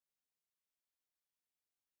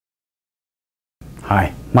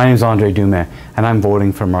Hi, my name is Dumais, and I'm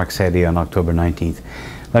voting for Mark Setti on October 19th.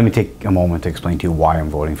 Let me take a moment to explain to you why I'm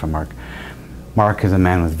voting for Mark. Mark is a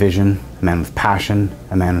man with vision, a man with passion,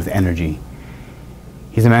 a man with energy.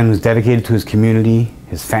 He's a man who's dedicated to his community,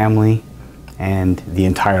 his family, and the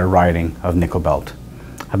entire riding of Nickel Belt.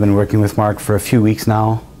 I've been working with Mark for a few weeks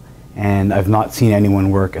now, and I've not seen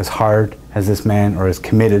anyone work as hard as this man or as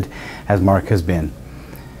committed as Mark has been.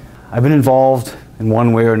 I've been involved in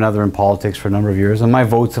one way or another in politics for a number of years, and my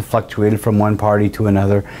votes have fluctuated from one party to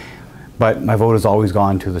another, but my vote has always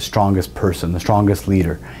gone to the strongest person, the strongest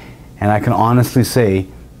leader. And I can honestly say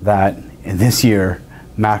that in this year,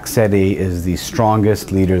 Mark Setti is the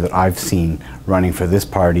strongest leader that I've seen running for this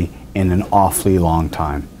party in an awfully long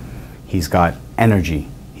time. He's got energy,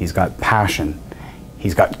 he's got passion,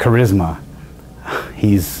 he's got charisma.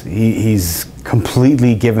 He's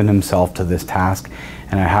completely given himself to this task,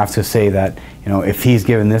 and I have to say that, you know, if he's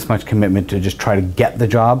given this much commitment to just try to get the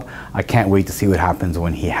job, I can't wait to see what happens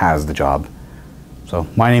when he has the job. So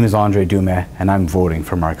my name is Dumais, and I'm voting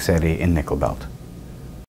for Mark Setti in Nickel Belt.